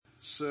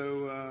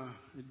So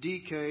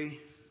DK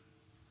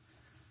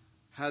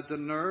had the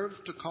nerve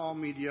to call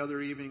me the other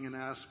evening and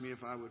ask me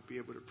if I would be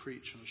able to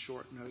preach on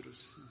short notice.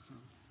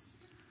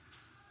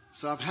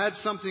 So I've had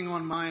something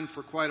on mind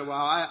for quite a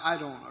while. I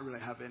don't really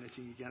have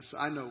anything against it.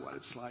 I know what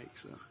it's like.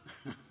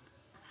 So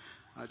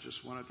I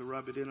just wanted to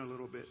rub it in a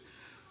little bit.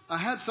 I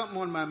had something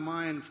on my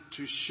mind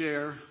to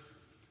share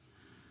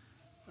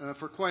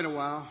for quite a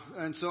while.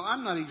 And so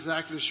I'm not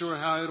exactly sure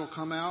how it'll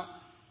come out.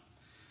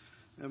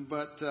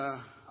 But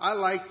I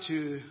like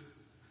to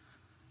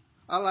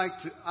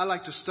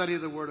study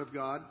the Word of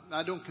God.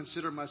 I don't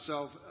consider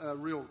myself a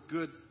real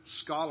good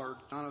scholar, to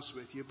be honest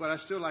with you, but I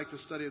still like to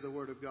study the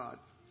Word of God.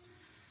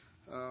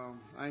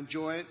 I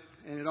enjoy it,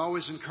 and it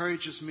always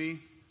encourages me.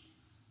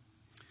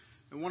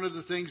 And one of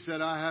the things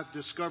that I have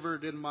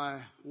discovered in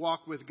my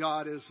walk with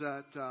God is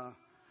that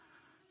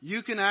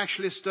you can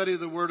actually study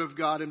the Word of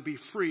God and be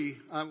free.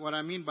 What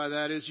I mean by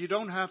that is you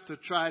don't have to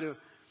try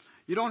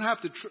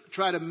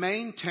to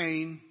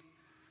maintain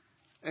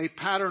a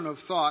pattern of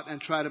thought and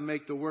try to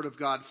make the Word of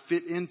God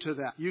fit into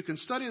that. You can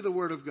study the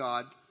Word of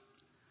God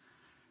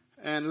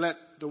and let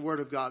the Word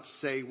of God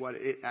say what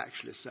it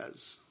actually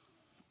says.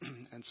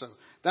 And so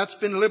that's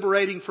been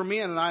liberating for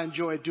me, and I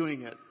enjoy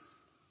doing it.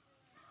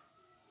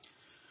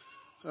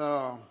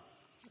 Let's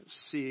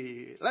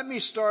see. Let me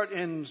start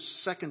in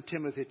 2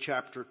 Timothy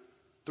chapter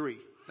 3.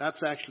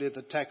 That's actually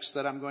the text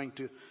that I'm going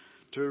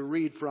to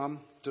read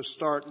from to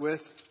start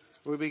with.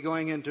 We'll be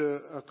going into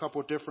a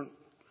couple different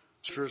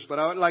scriptures, but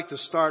I would like to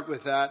start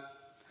with that.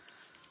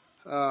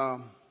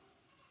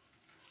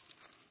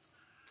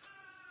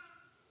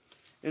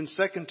 In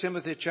 2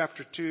 Timothy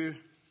chapter 2,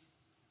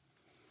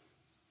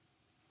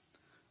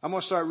 I'm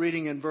going to start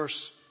reading in verse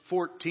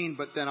 14,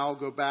 but then I'll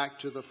go back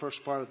to the first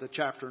part of the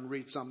chapter and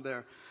read some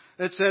there.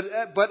 It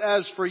said, "But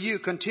as for you,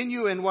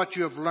 continue in what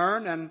you have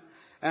learned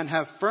and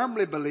have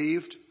firmly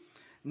believed,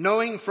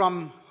 knowing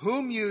from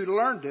whom you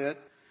learned it,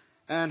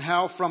 and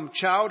how from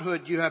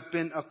childhood you have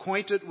been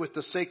acquainted with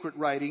the sacred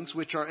writings,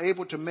 which are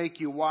able to make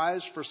you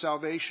wise for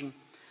salvation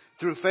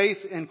through faith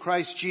in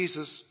Christ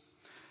Jesus.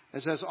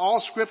 As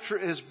all Scripture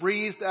is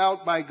breathed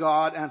out by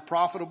God and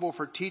profitable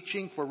for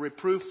teaching, for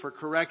reproof, for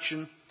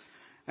correction,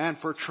 and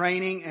for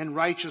training in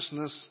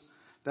righteousness,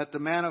 that the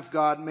man of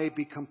God may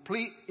be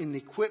complete and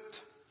equipped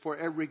for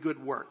every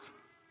good work."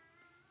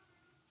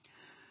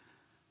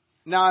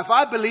 Now, if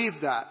I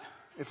believe that,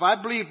 if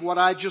I believe what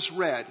I just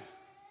read,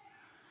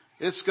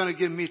 it's going to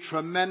give me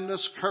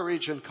tremendous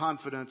courage and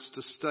confidence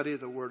to study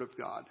the Word of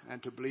God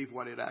and to believe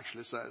what it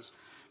actually says.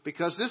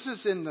 Because this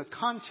is in the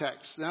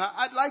context. And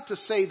I'd like to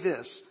say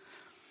this,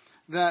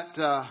 that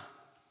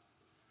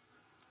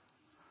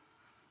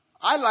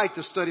I like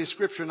to study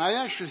Scripture, and I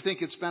actually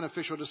think it's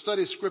beneficial to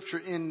study Scripture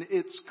in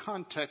its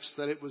context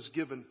that it was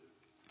given.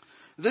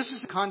 This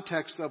is the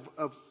context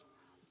of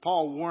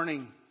Paul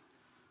warning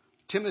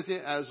Timothy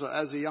as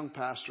a young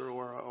pastor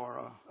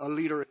or a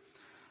leader.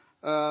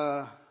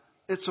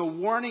 It's a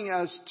warning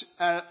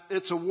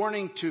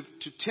to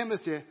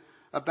Timothy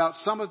about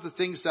some of the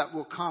things that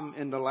will come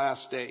in the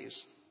last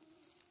days.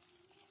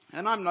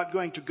 And I'm not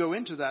going to go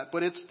into that,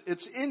 but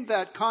it's in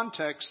that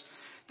context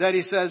that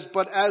he says,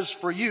 "But as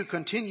for you,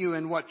 continue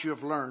in what you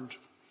have learned."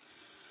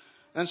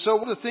 And so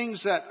one of the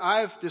things that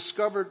I've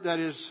discovered that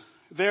is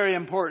very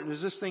important,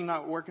 is this thing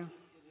not working?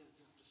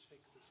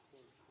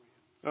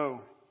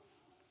 Oh.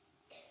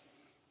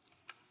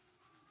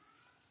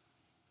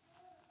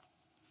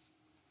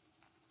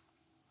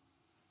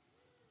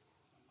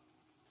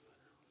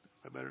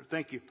 Better.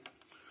 Thank you.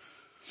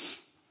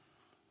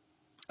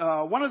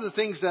 One of the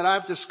things that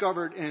I've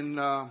discovered in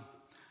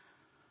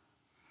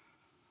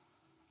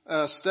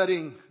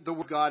studying the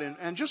Word of God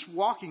and just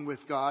walking with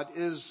God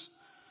is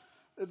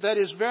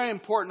very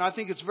important. I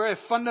think it's very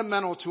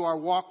fundamental to our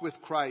walk with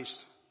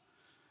Christ.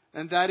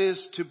 And that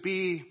is to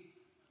be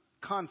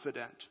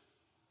confident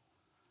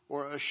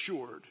or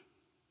assured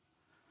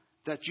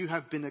that you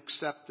have been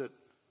accepted.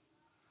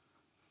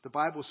 The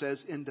Bible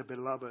says in the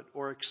beloved,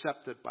 or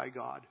accepted by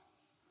God.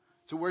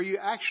 To where you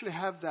actually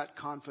have that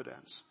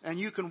confidence and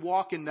you can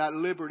walk in that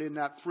liberty and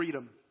that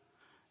freedom.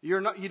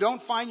 You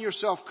don't find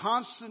yourself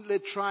constantly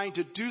trying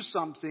to do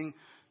something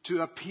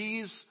to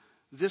appease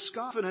this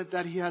confidence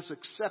that He has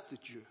accepted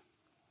you.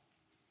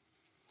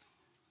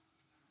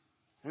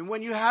 And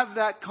when you have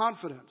that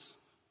confidence,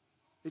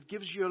 it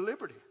gives you a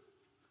liberty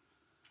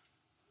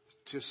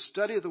to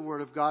study the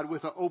Word of God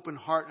with an open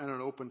heart and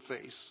an open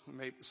face.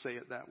 Maybe say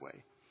it that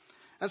way.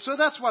 And so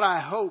that's what I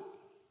hope.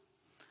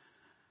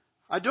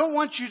 I don't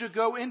want you to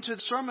go into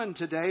the sermon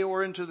today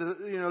or into the,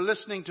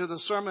 listening to the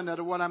sermon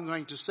of what I'm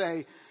going to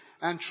say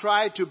and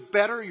try to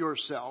better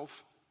yourself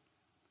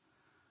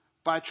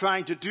by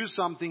trying to do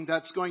something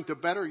that's going to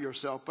better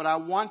yourself. But I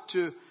want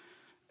to,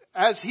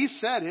 as he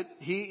said it,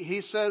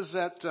 he says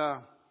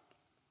that,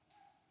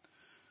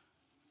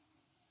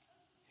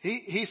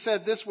 he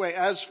said this way,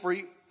 as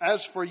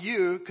for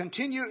you,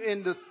 continue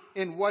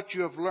in what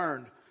you have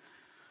learned.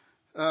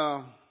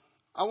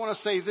 I want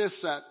to say this,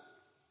 that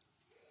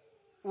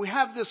we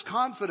have this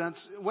confidence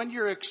when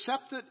you're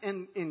accepted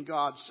in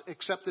God,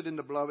 accepted in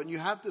the beloved, and you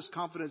have this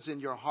confidence in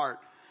your heart.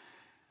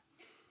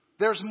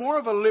 There's more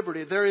of a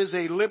liberty. There is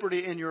a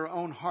liberty in your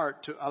own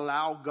heart to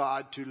allow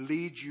God to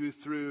lead you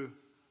through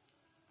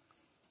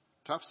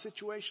tough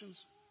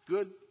situations,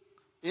 good,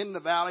 in the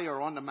valley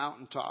or on the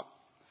mountaintop,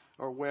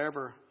 or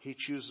wherever He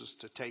chooses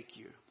to take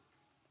you.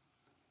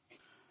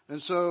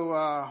 And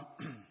so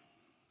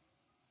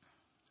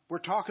we're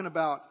talking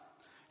about,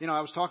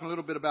 I was talking a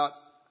little bit about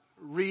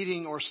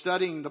reading or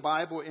studying the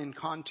Bible in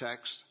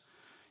context.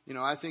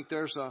 I think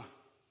there's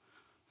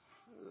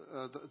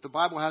the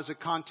Bible has a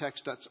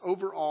context that's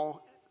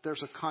overall.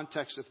 There's a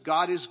context if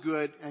God is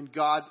good and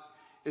God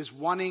is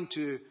wanting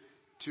to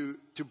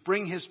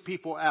bring His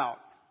people out,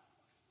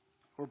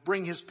 or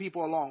bring His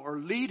people along, or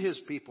lead His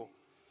people.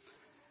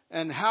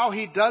 And how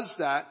He does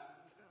that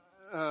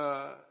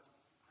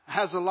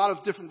has a lot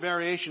of different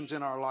variations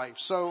in our life.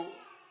 So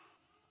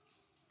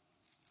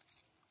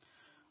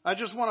I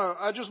just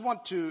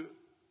want to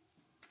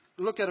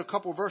look at a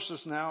couple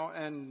verses now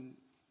and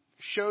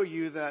show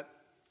you that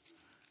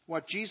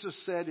what Jesus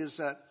said is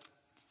that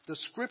the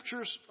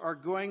Scriptures are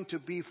going to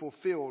be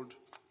fulfilled.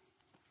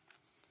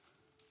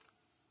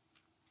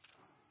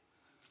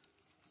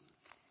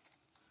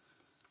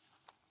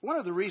 One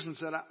of the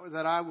reasons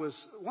that I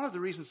was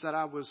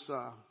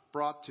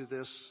brought to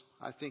this,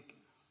 I think,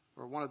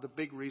 or one of the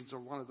big reasons, or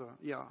one of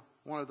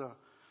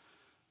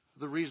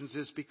the reasons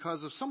is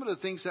because of some of the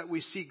things that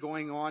we see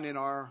going on in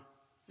our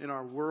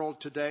world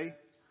today.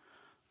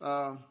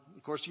 Of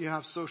course, you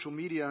have social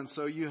media, and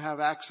so you have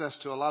access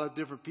to a lot of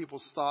different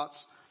people's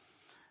thoughts.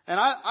 And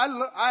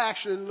I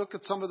actually look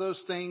at some of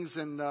those things,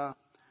 and I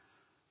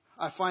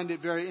find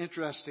it very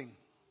interesting.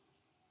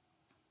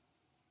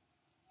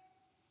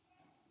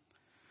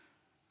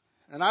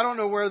 And I don't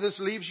know where this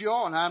leaves you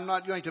all, and I'm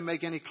not going to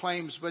make any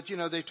claims, but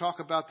they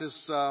talk about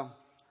this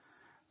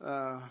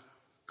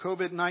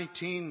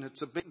COVID-19.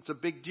 It's a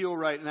big deal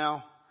right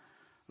now.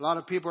 A lot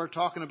of people are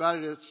talking about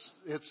it.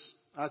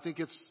 I think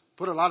it's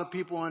put a lot of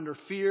people under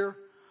fear.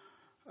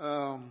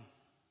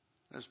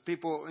 There's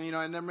people,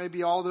 and there may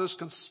be all those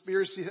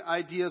conspiracy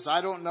ideas.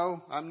 I don't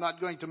know. I'm not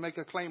going to make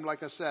a claim,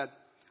 like I said.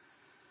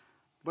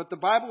 But the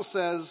Bible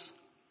says,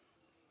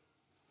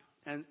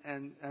 and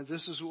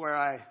this is where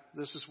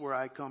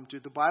I come to.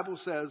 The Bible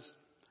says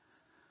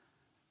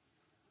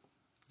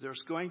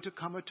there's going to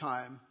come a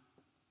time,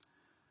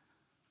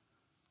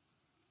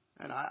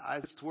 and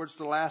it's towards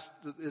the last.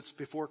 It's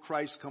before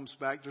Christ comes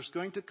back. There's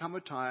going to come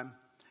a time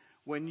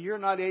when you're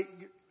not able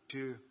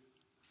to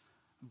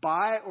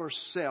buy or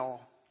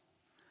sell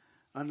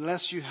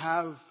unless you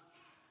have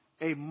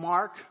a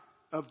mark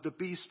of the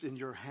beast in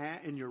your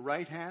hand, in your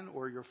right hand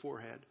or your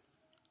forehead.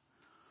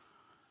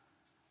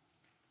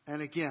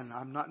 And again,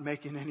 I'm not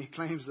making any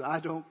claims. I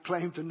don't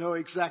claim to know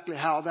exactly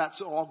how that's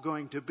all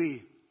going to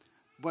be.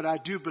 But I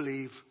do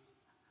believe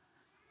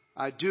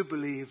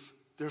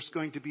there's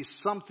going to be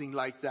something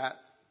like that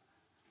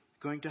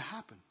going to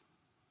happen.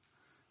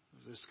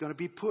 It's going to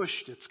be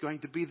pushed. It's going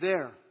to be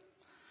there.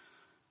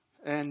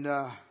 And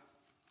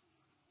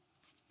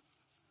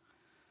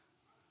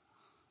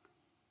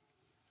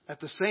at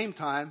the same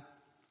time,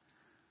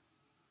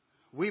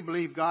 we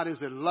believe God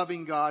is a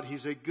loving God.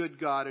 He's a good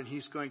God, and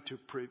He's going to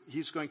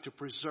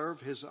preserve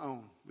His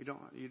own. You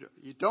don't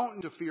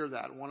need to fear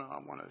that. I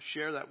want to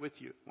share that with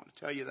you. I want to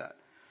tell you that.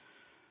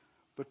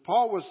 But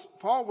Paul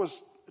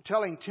was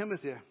telling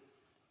Timothy,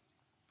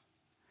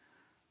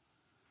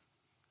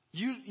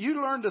 you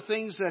learn the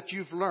things that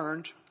you've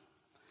learned,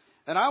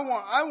 and I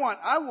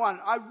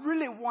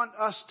really want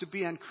us to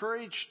be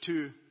encouraged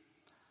to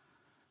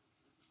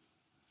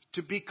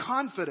be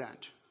confident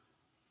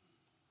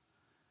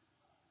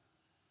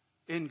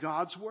in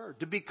God's word,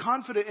 to be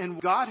confident in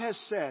what God has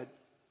said.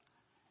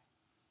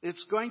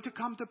 It's going to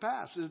come to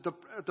pass.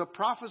 The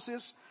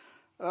prophecies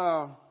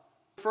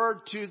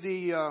referred to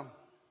the.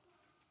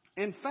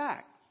 In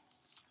fact,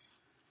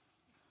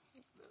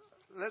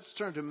 let's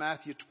turn to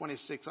Matthew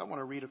 26. I want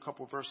to read a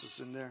couple verses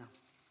in there.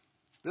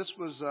 This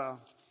was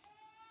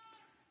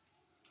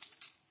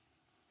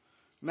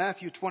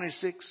Matthew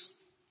 26.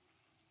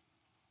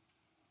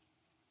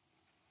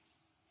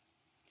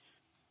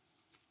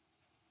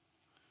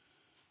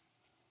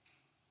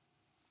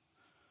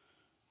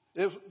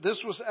 This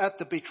was at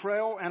the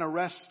betrayal and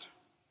arrest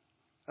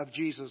of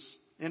Jesus.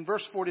 In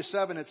verse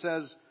 47 it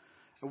says,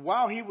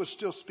 while he was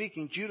still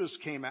speaking, Judas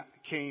came,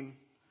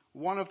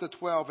 one of the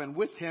 12, and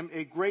with him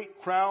a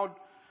great crowd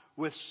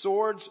with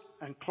swords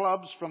and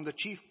clubs from the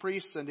chief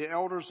priests and the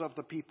elders of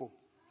the people.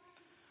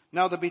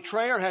 Now the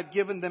betrayer had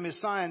given them a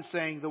sign,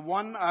 saying, the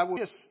one I will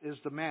kiss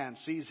is the man,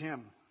 seize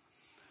him.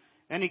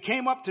 And he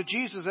came up to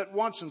Jesus at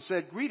once and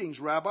said, greetings,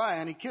 Rabbi,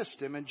 and he kissed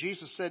him. And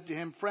Jesus said to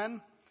him, friend,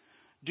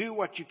 do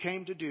what you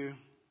came to do.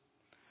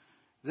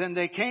 Then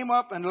they came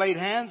up and laid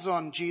hands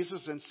on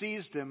Jesus and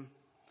seized him.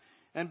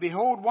 And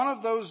behold, one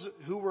of those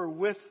who were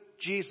with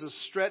Jesus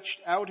stretched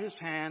out his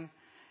hand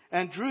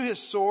and drew his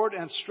sword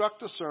and struck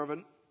the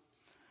servant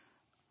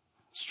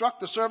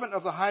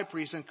of the high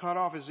priest and cut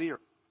off his ear.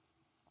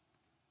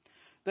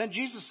 Then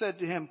Jesus said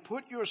to him,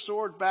 "Put your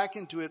sword back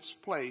into its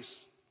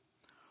place.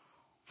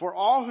 For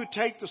all who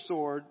take the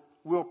sword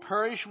will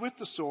perish with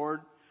the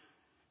sword.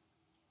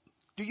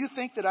 Do you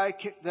think that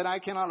I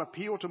cannot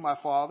appeal to my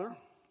Father,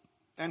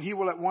 and He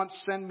will at once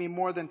send me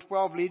more than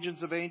 12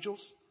 legions of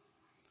angels?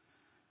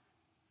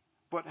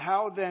 But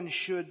how then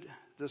should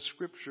the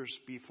Scriptures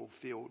be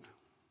fulfilled,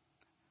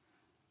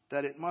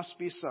 that it must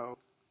be so?"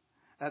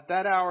 At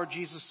that hour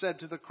Jesus said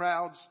to the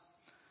crowds,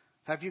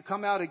 "Have you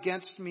come out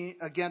against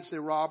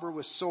a robber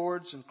with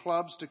swords and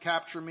clubs to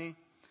capture me?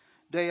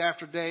 Day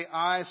after day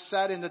I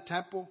sat in the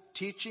temple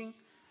teaching,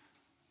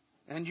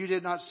 and you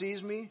did not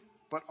seize me.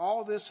 But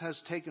all this has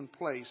taken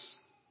place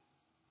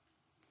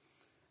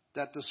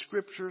that the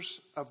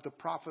Scriptures of the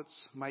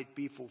prophets might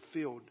be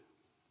fulfilled."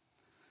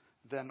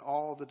 Then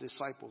all the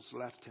disciples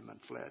left him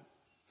and fled.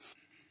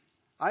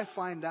 I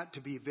find that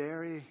to be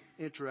very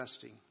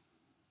interesting.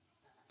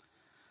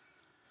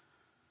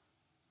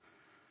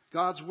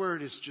 God's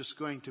word is just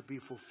going to be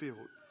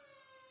fulfilled.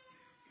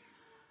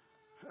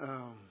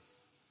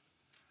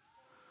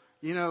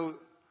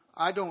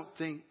 I don't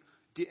think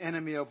the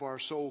enemy of our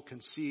soul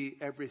can see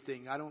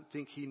everything. I don't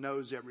think he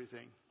knows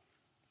everything.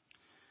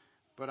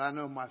 But I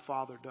know my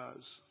Father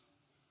does.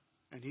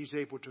 And He's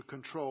able to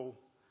control.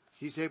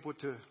 He's able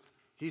to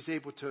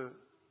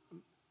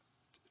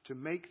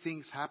make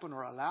things happen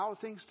or allow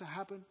things to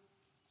happen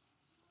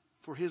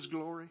for His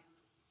glory.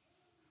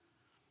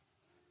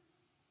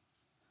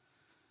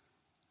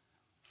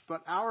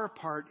 But our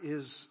part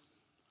is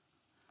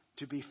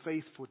to be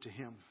faithful to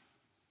Him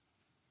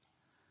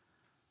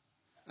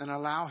and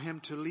allow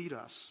Him to lead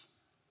us.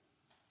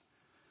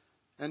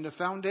 And the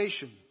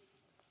foundation,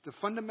 the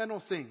fundamental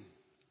thing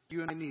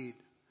you and I need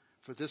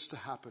for this to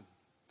happen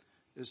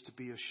is to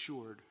be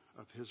assured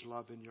of His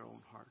love in your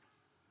own heart.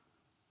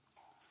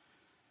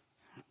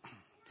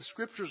 The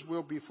Scriptures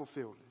will be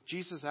fulfilled.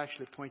 Jesus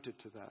actually pointed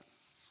to that.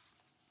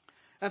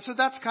 And so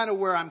that's kind of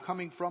where I'm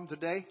coming from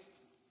today.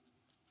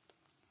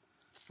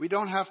 We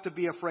don't have to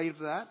be afraid of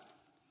that.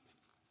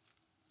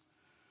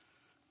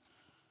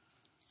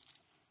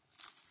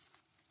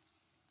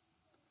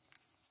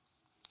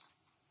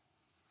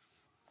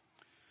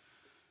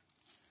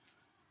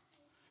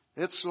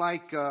 It's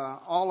like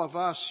all of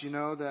us,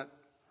 that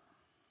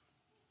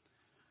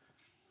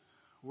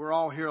we're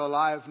all here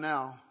alive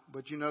now.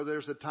 But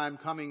there's a time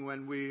coming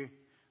when we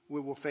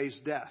will face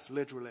death,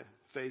 literally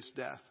face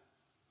death.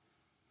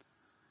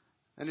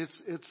 And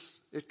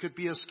it could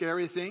be a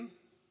scary thing.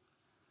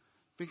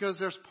 Because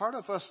there's part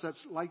of us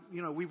that's like,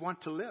 we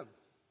want to live.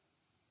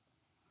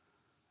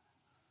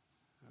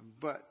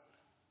 But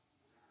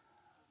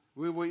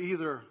we will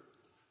either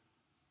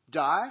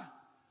die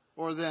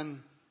or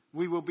then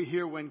we will be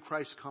here when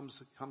Christ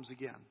comes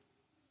again.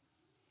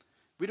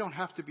 We don't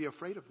have to be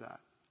afraid of that.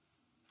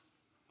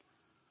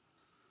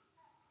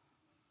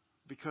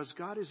 Because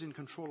God is in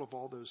control of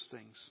all those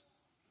things.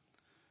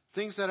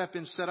 Things that have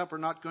been set up are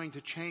not going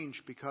to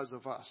change because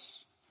of us.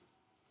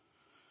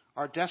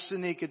 Our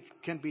destiny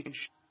can be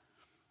changed.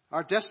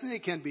 Our destiny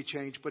can be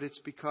changed, but it's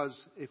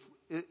because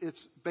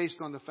it's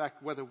based on the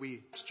fact whether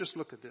we. Let's just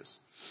look at this.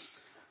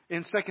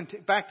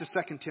 Back to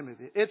 2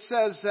 Timothy. It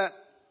says that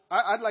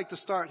I'd like to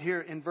start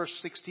here in verse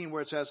 16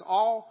 where it says,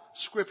 "All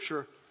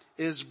Scripture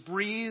is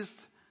breathed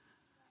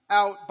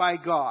out by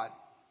God."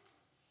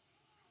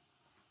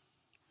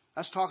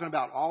 That's talking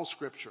about all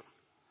Scripture.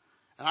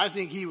 And I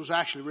think he was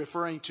actually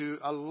referring to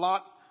a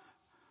lot.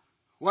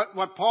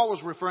 What Paul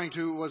was referring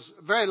to was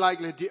very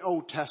likely the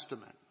Old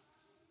Testament.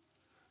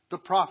 The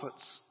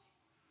prophets.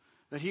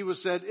 That he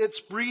said it's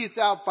breathed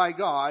out by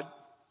God.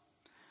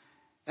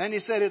 And he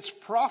said it's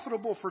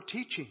profitable for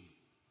teaching.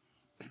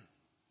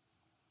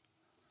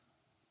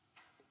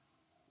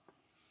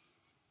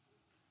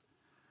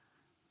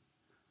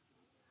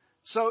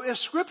 So if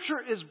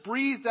Scripture is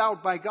breathed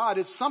out by God,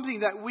 it's something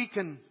that we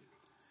can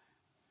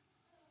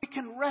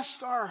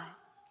rest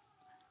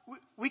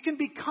we can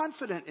be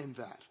confident in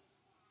that.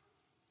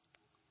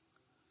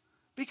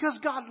 Because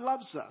God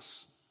loves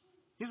us.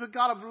 He's a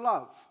God of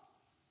love.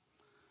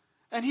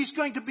 And He's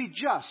going to be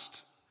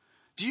just.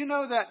 Do you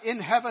know that in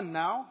heaven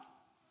now,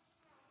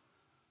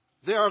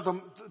 there are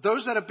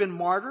those that have been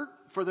martyred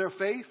for their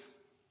faith?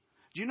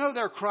 Do you know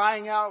they're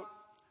crying out,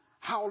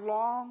 "How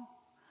long?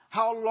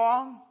 How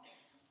long?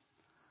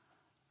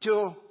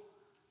 Till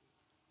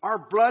our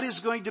blood is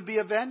going to be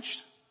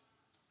avenged?"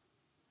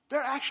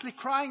 They're actually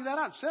crying that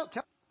out.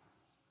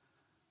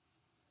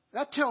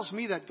 That tells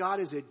me that God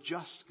is a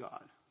just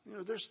God.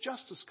 There's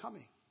justice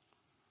coming.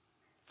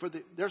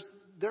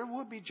 There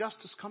will be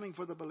justice coming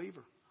for the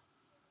believer.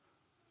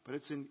 But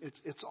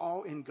it's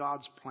all in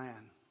God's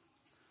plan.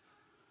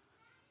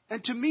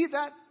 And to me,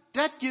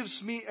 that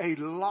gives me a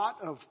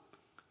lot of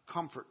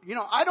comfort.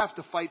 I don't have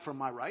to fight for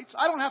my rights.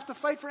 I don't have to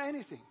fight for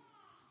anything.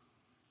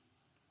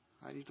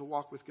 I need to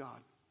walk with God.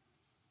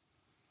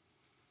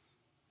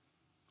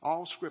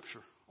 All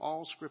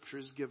Scripture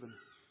is given.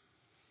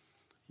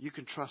 You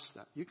can trust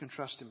that. You can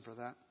trust Him for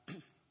that.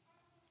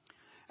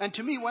 And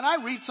to me, when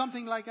I read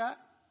something like that,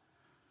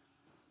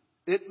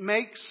 it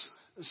makes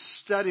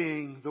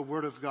studying the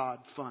Word of God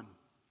fun?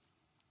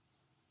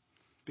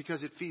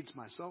 Because it feeds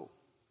my soul.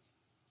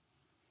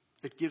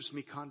 It gives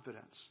me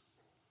confidence.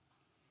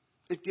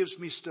 It gives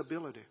me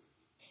stability.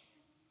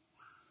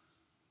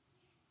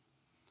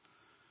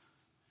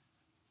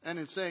 And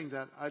in saying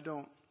that, I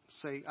don't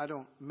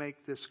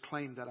make this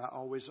claim that I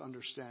always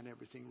understand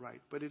everything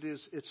right. But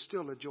it's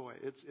still a joy.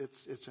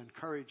 It's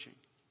encouraging.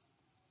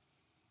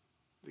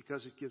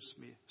 Because it gives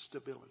me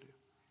stability.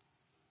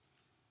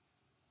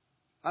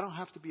 I don't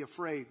have to be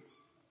afraid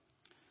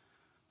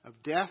of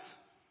death.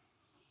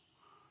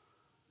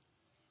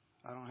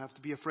 I don't have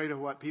to be afraid of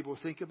what people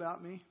think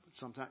about me.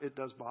 Sometimes it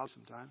does bother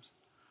sometimes.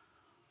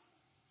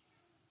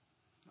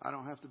 I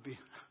don't have to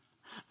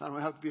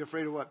be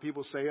afraid of what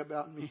people say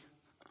about me.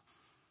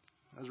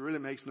 That really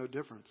makes no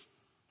difference.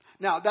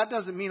 Now, that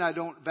doesn't mean I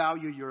don't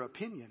value your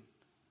opinion.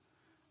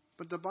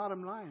 But the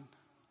bottom line,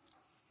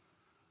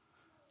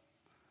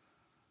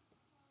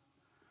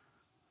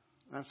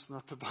 that's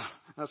not the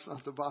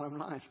bottom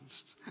line.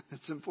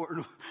 It's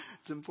important.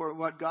 It's important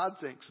what God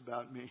thinks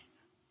about me.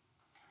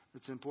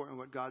 It's important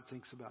what God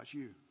thinks about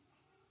you.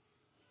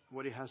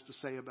 What He has to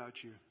say about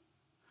you.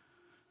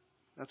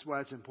 That's why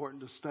it's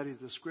important to study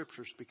the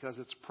Scriptures, because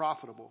it's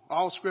profitable.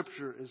 All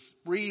Scripture is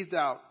breathed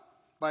out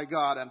by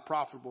God and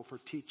profitable for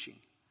teaching.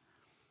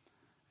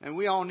 And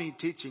we all need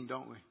teaching,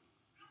 don't we?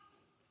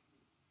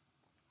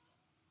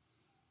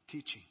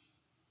 Teaching.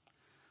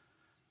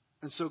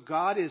 And so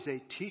God is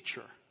a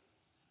teacher.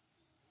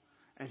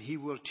 And He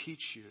will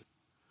teach you.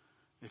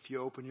 If you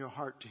open your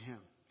heart to Him,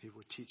 He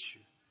will teach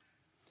you.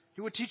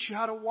 He will teach you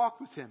how to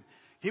walk with Him.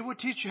 He will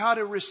teach you how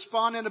to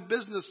respond in a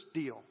business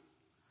deal.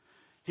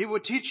 He will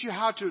teach you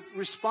how to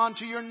respond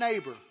to your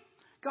neighbor.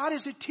 God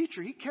is a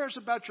teacher. He cares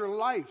about your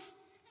life.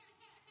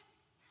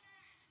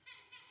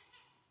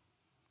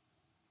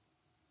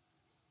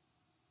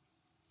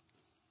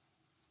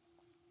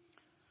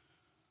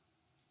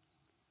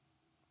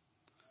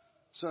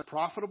 So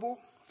profitable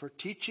for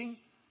teaching.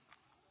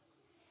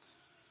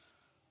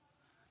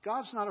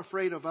 God's not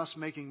afraid of us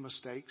making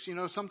mistakes. You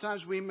know,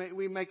 sometimes we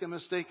make a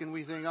mistake and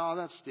we think, oh,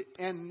 that's the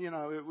end. You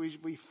know,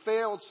 we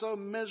failed so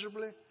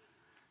miserably.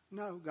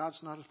 No, God's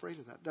not afraid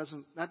of that.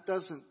 That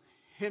doesn't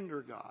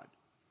hinder God.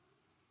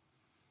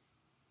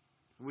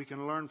 We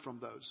can learn from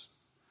those.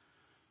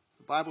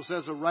 The Bible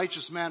says a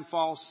righteous man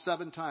falls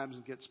 7 times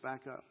and gets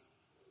back up.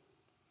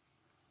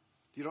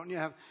 You don't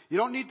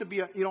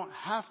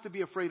have to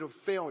be afraid of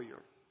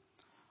failure,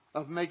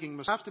 of making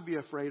mistakes. You have to be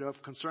afraid of,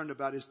 concerned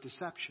about his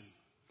deception.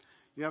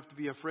 You have to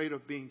be afraid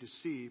of being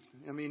deceived.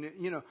 I mean,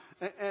 you know,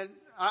 and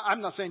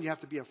I'm not saying you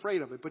have to be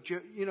afraid of it, but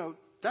you know,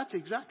 that's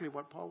exactly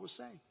what Paul was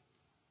saying.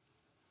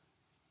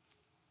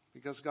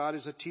 Because God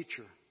is a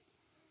teacher.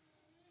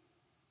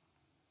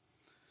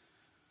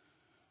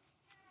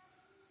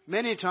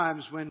 Many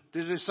times when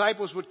the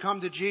disciples would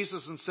come to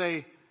Jesus and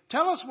say,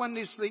 tell us when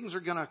these things are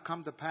going to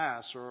come to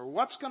pass, or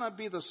what's going to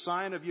be the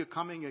sign of you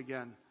coming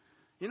again.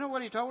 You know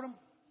what He told them?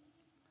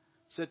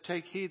 He said,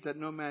 take heed that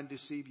no man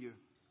deceive you.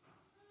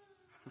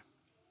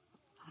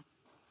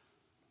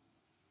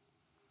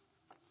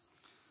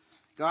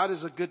 God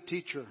is a good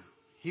teacher.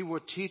 He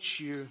will teach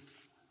you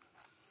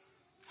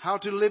how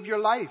to live your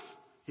life.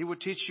 He will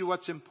teach you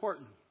what's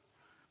important.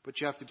 But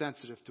you have to be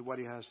sensitive to what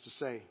He has to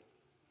say.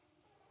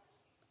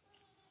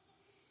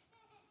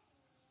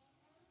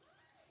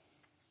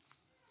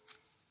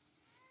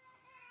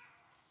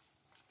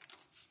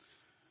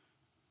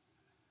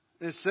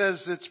 It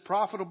says it's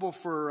profitable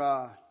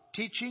for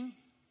teaching,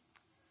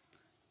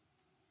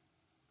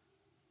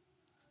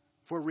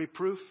 for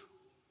reproof.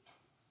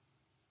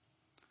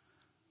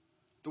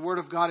 The Word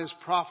of God is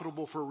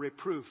profitable for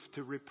reproof,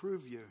 to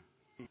reprove you,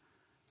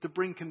 to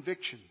bring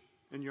conviction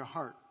in your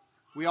heart.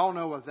 We all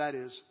know what that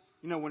is.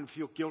 You know, when we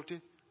feel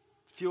guilty,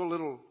 feel a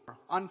little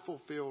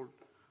unfulfilled,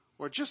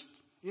 or just,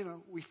 you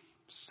know, we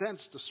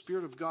sense the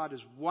Spirit of God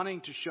is wanting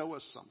to show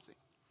us something.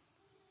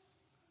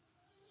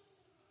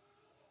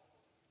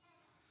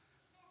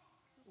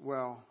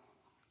 Well,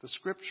 the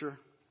Scripture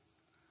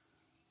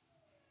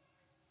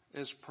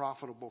is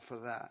profitable for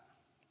that,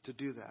 to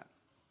do that.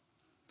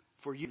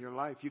 For you in your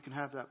life, you can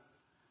have that.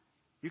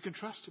 You can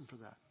trust Him for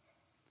that.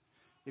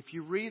 If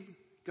you read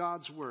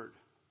God's Word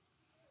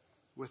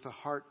with a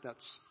heart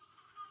that's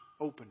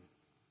open,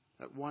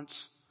 that wants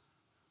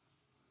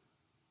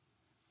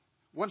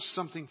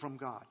something from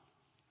God.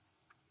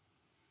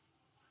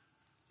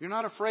 You're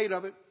not afraid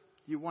of it.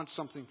 You want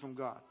something from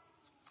God.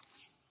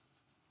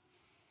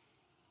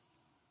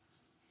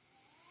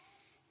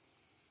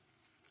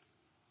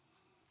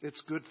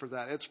 It's good for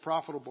that. It's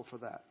profitable for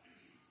that.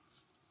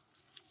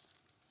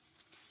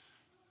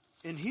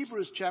 In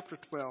Hebrews chapter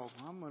 12,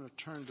 I'm going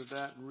to turn to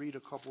that and read a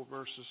couple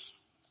verses.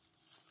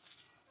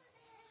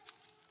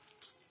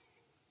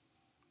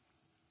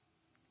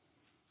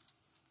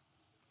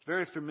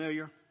 Very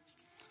familiar,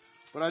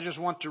 but I just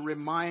want to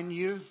remind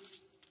you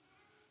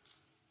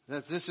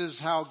that this is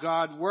how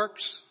God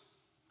works.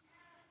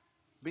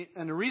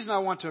 And the reason I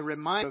want to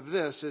remind you of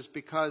this is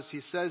because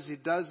He says He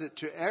does it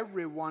to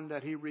everyone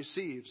that He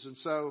receives. And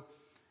so,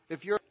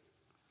 if you're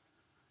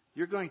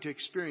you're going to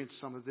experience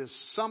some of this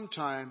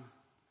sometime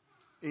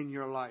in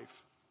your life.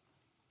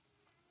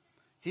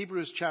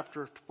 Hebrews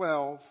chapter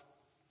 12.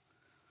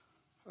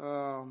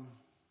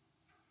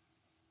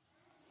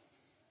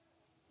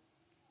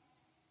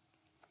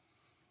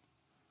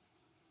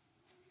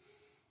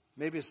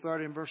 Maybe it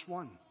started in verse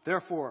 1.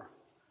 Therefore,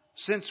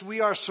 since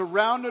we are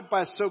surrounded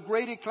by so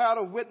great a cloud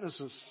of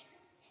witnesses,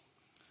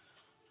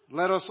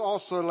 let us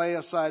also lay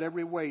aside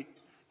every weight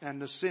and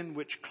the sin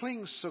which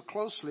clings so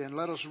closely, and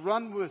let us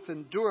run with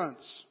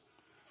endurance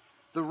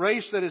the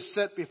race that is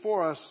set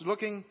before us,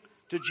 looking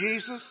to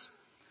Jesus,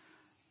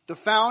 the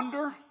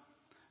founder.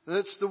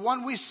 It's the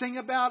one we sing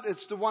about.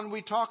 It's the one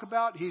we talk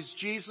about. He's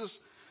Jesus,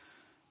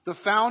 the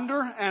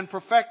founder and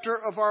perfecter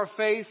of our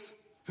faith,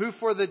 who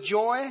for the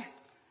joy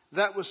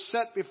that was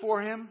set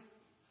before him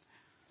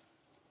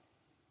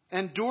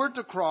endured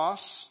the cross,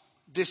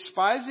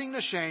 despising the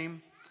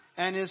shame,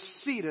 and is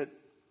seated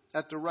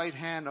at the right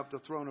hand of the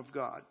throne of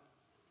God.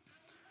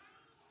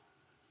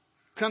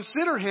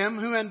 Consider him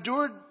who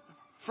endured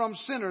from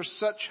sinners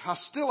such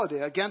hostility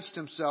against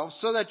himself,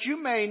 so that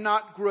you may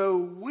not grow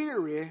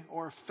weary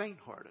or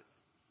faint-hearted.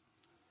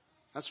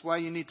 That's why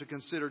you need to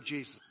consider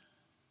Jesus.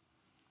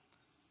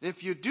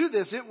 If you do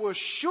this, it will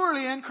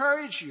surely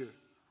encourage you.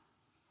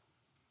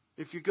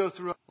 If you go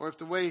through, or if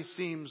the way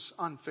seems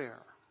unfair,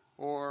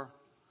 or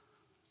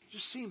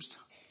just seems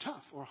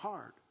tough or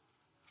hard,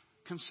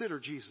 consider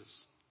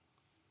Jesus.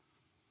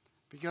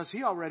 Because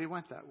he already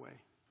went that way.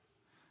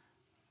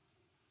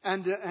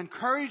 And the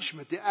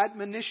encouragement, the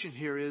admonition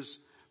here is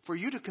for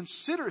you to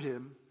consider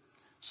him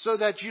so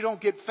that you don't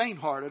get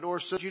faint-hearted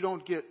or so that you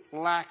don't get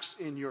lax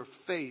in your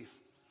faith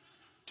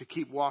to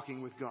keep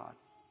walking with God.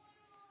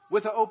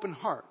 With an open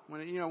heart.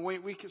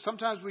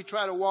 Sometimes we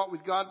try to walk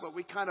with God, but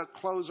we kind of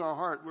close our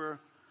heart.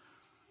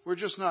 We're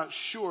just not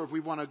sure if we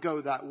want to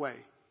go that way.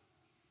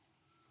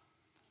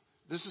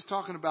 This is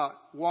talking about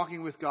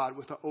walking with God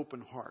with an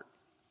open heart.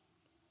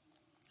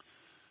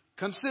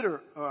 Consider,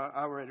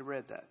 I already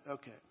read that.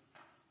 Okay.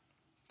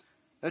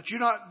 That you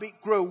not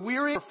grow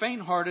weary or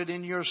faint-hearted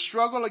in your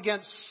struggle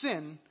against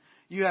sin.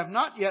 You have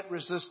not yet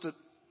resisted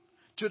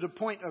to the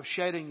point of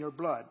shedding your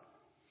blood.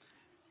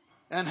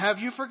 And have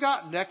you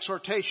forgotten the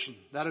exhortation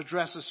that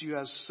addresses you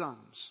as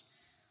sons?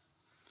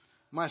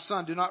 My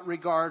son, do not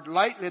regard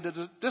lightly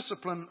the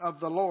discipline of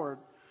the Lord,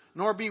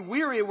 nor be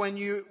weary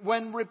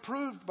when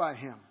reproved by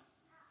him.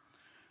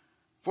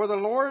 For the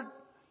Lord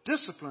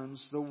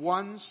disciplines the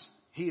ones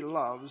he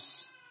loves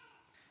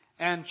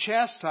and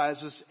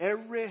chastises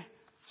every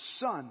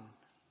son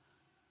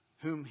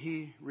whom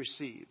he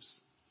receives.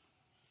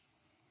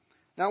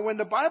 Now, when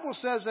the Bible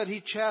says that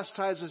he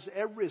chastises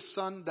every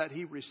son that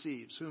he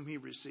receives, whom he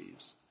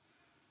receives,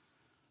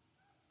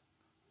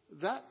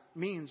 that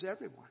means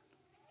everyone.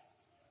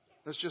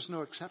 There's just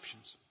no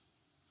exceptions.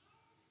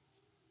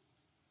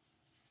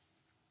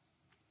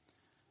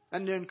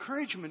 And the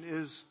encouragement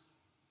is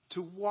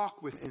to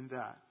walk within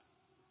that,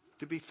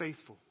 to be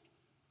faithful.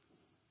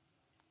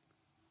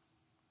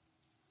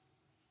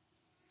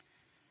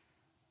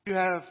 You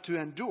have to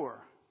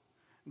endure.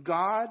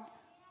 God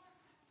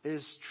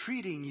is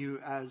treating you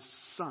as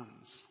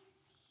sons.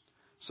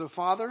 So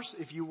fathers,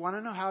 if you want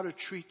to know how to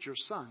treat your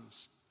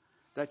sons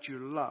that you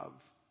love,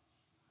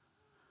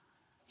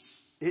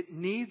 it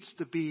needs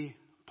to be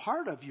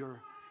part of your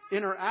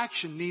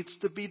interaction, needs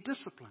to be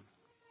discipline.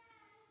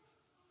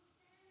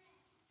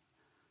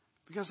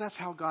 Because that's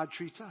how God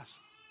treats us.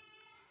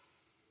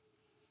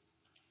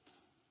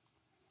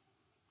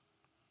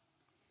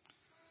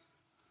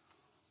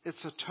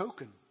 It's a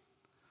token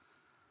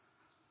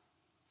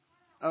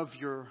of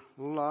your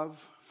love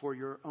for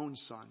your own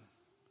son.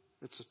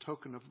 It's a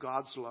token of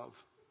God's love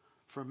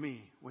for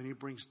me when he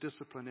brings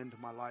discipline into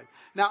my life.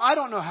 Now, I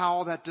don't know how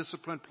all that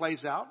discipline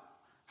plays out,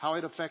 how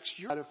it affects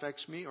you, how it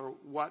affects me, or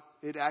what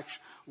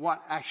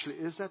actually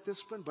is that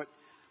discipline.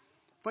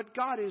 But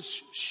God is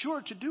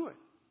sure to do it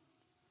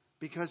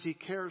because he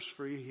cares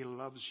for you. He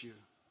loves you.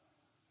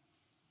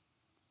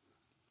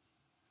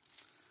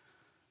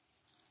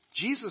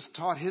 Jesus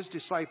taught his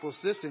disciples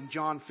this in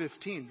John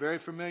 15, very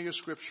familiar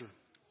scripture.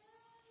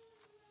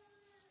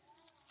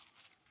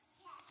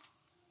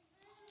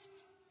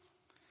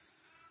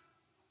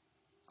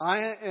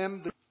 I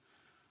am the...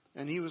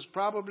 And he was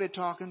probably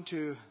talking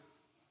to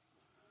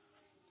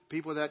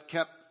people that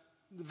kept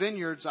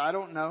vineyards. I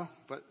don't know,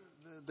 but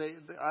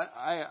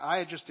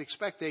I just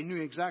expect they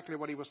knew exactly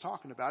what he was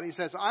talking about. He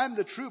says, I am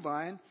the true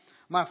vine.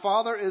 My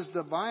Father is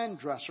the vine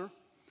dresser.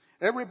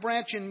 Every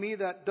branch in me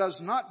that does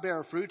not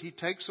bear fruit, he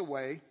takes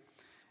away.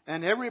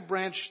 And every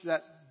branch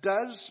that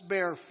does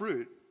bear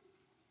fruit,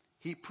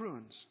 he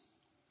prunes,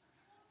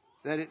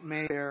 that it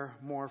may bear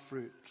more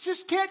fruit.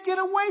 Just can't get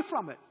away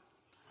from it.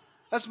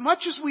 As much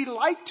as we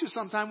like to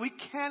sometimes, we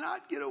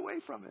cannot get away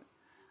from it.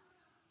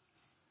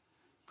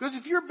 Because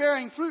if you're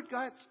bearing fruit,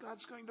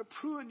 God's going to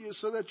prune you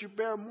so that you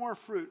bear more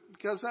fruit.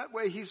 Because that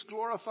way he's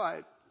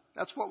glorified.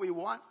 That's what we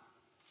want.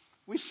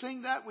 We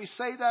sing that. We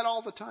say that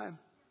all the time.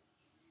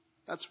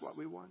 That's what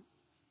we want.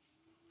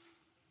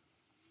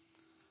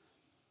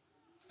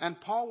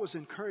 And Paul was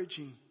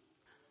encouraging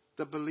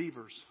the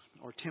believers,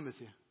 or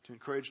Timothy, to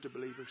encourage the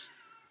believers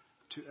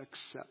to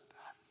accept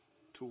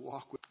that, to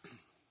walk with Him.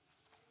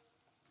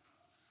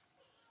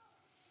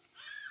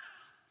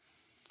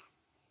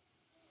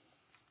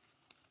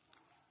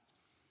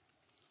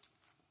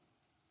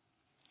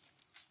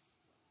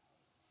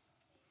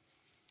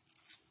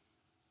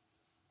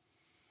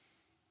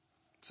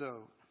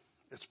 So,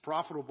 it's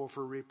profitable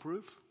for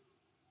reproof,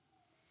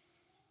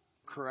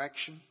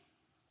 correction.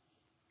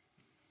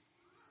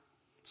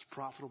 It's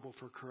profitable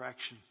for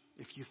correction.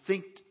 If you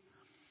think,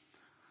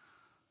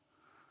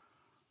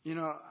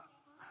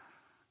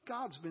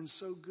 God's been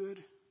so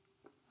good.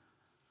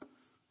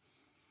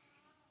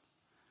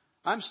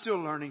 I'm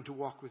still learning to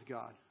walk with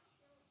God.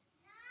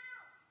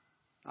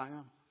 I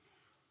am.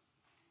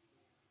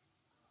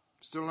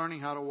 Still learning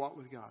how to walk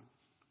with God.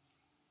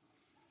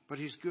 But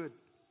He's good.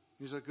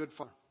 He's a good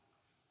Father.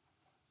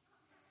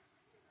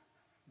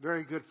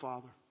 Very good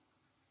Father.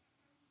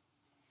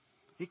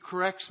 He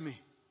corrects me.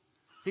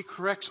 He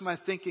corrects my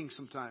thinking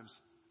sometimes.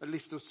 At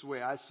least that's the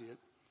way I see it.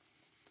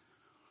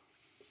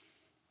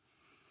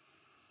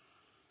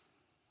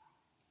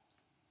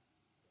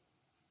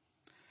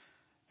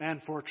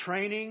 And for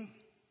training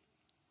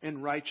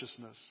in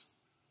righteousness.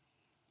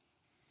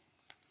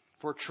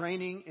 For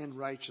training in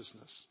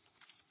righteousness.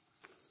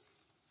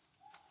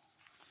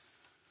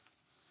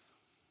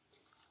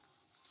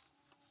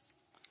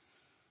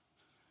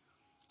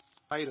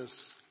 Titus,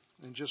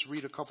 and just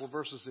read a couple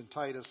verses in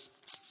Titus.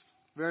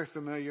 Very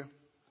familiar.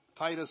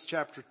 Titus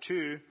chapter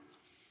 2.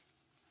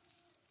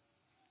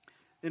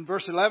 In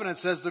verse 11 it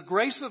says, "The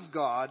grace of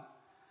God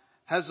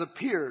has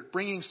appeared,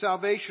 bringing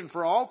salvation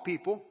for all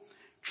people,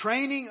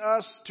 training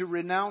us to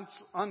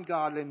renounce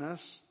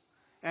ungodliness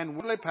and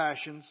worldly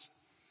passions,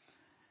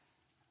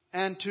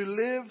 and to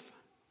live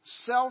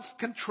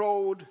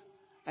self-controlled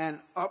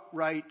and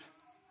upright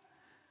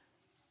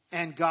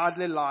and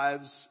godly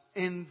lives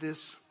in this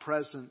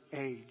present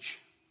age."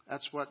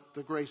 That's what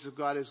the grace of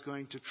God is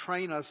going to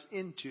train us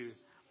into.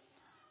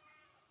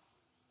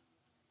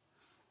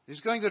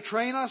 He's going to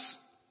train us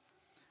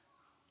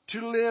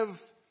to live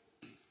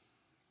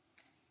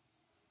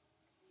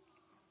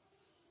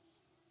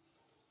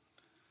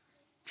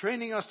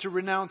training us to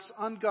renounce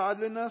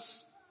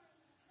ungodliness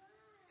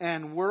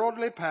and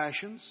worldly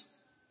passions,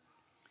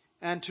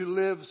 and to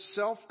live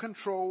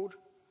self-controlled,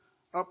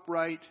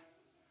 upright,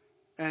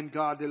 and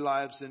godly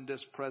lives in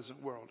this present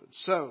world. And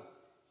so,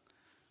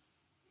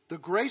 the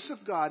grace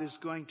of God is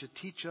going to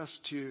teach us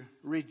to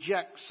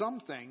reject some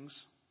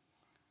things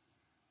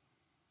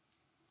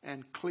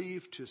and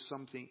cleave to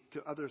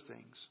other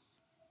things.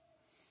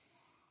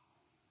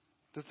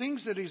 The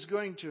things that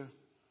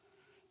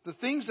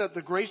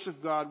the grace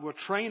of God will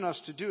train us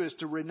to do is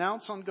to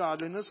renounce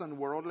ungodliness and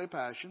worldly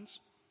passions.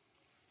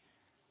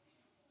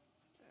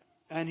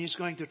 And He's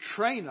going to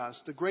train us,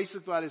 the grace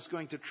of God is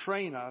going to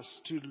train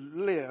us to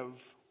live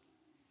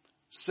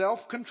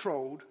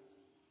self-controlled,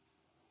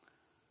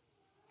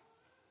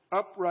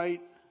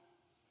 upright,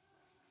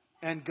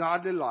 and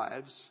godly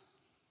lives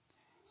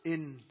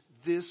in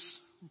this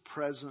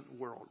present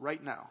world.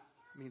 Right now.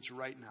 It means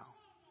right now.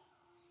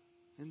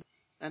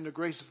 And the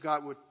grace of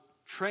God would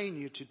train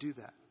you to do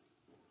that.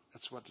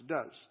 That's what it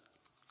does.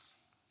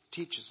 It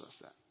teaches us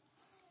that.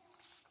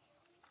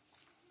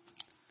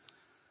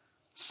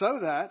 So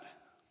that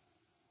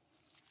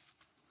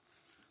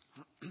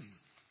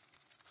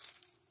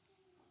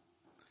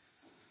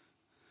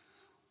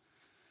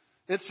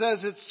it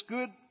says it's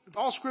good.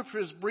 All Scripture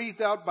is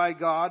breathed out by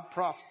God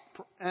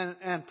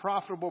and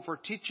profitable for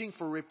teaching,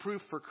 for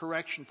reproof, for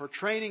correction, for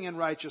training in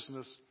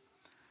righteousness,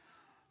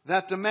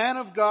 that the man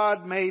of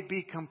God may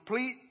be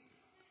complete,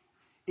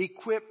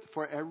 equipped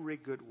for every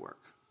good work.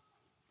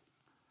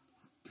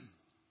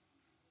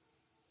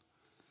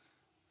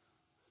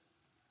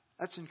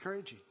 That's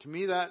encouraging. To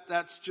me,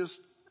 that's just,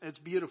 it's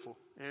beautiful.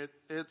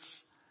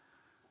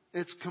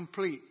 It's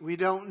complete. We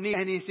don't need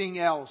anything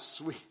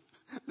else.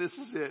 This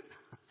is it.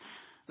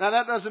 Now,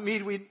 that doesn't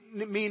mean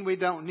we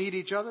don't need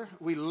each other.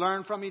 We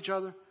learn from each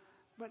other.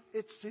 But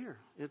it's there.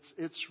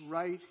 It's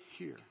right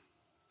here.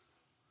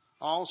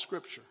 All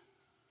Scripture.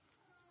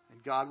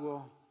 And God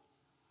will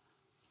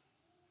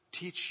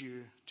teach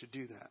you to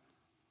do that.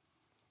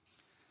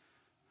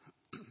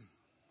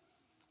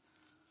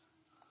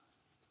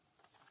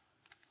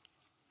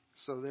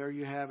 So there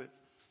you have it.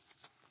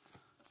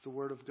 The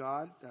Word of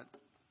God that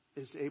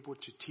is able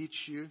to teach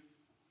you.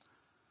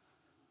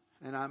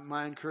 And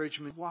my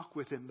encouragement, walk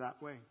with Him that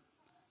way.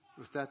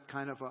 With that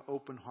kind of an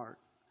open heart.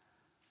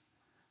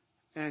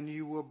 And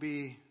you will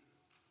be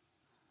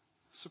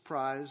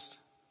surprised.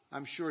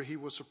 I'm sure He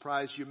will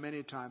surprise you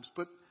many times.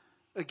 But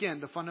again,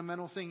 the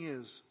fundamental thing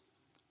is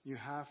you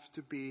have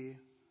to be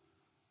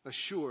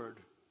assured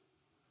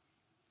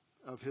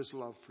of His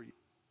love for you.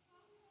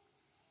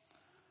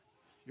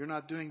 You're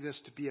not doing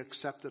this to be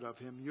accepted of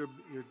Him. You're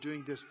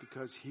doing this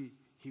because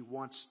He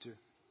wants to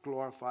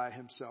glorify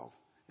Himself.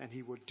 And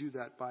He will do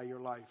that by your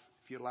life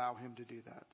if you allow Him to do that.